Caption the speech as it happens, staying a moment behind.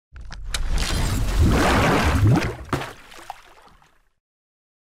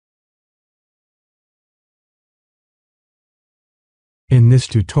In this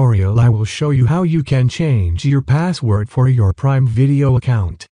tutorial I will show you how you can change your password for your Prime Video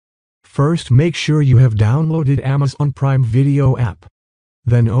account. First, make sure you have downloaded Amazon Prime Video app.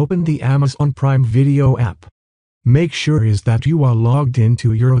 Then open the Amazon Prime Video app. Make sure that you are logged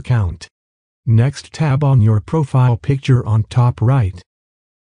into your account. Next, tap on your profile picture on top right.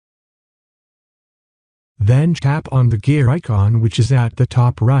 Then tap on the gear icon which is at the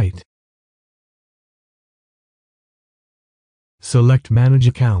top right. Select Manage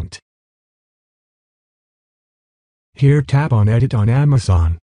Account. Here tap on Edit on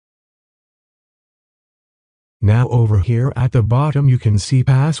Amazon. Now over here at the bottom you can see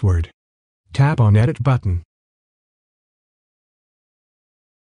Password. Tap on Edit button.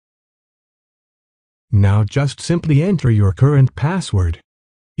 Now just simply enter your current password.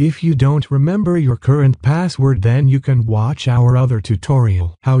 If you don't remember your current password, then you can watch our other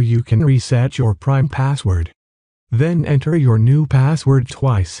tutorial how you can reset your Prime password. Then enter your new password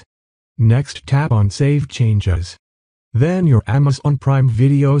twice. Next tap on Save Changes. Then your Amazon Prime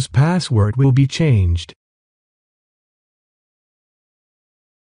Video's password will be changed.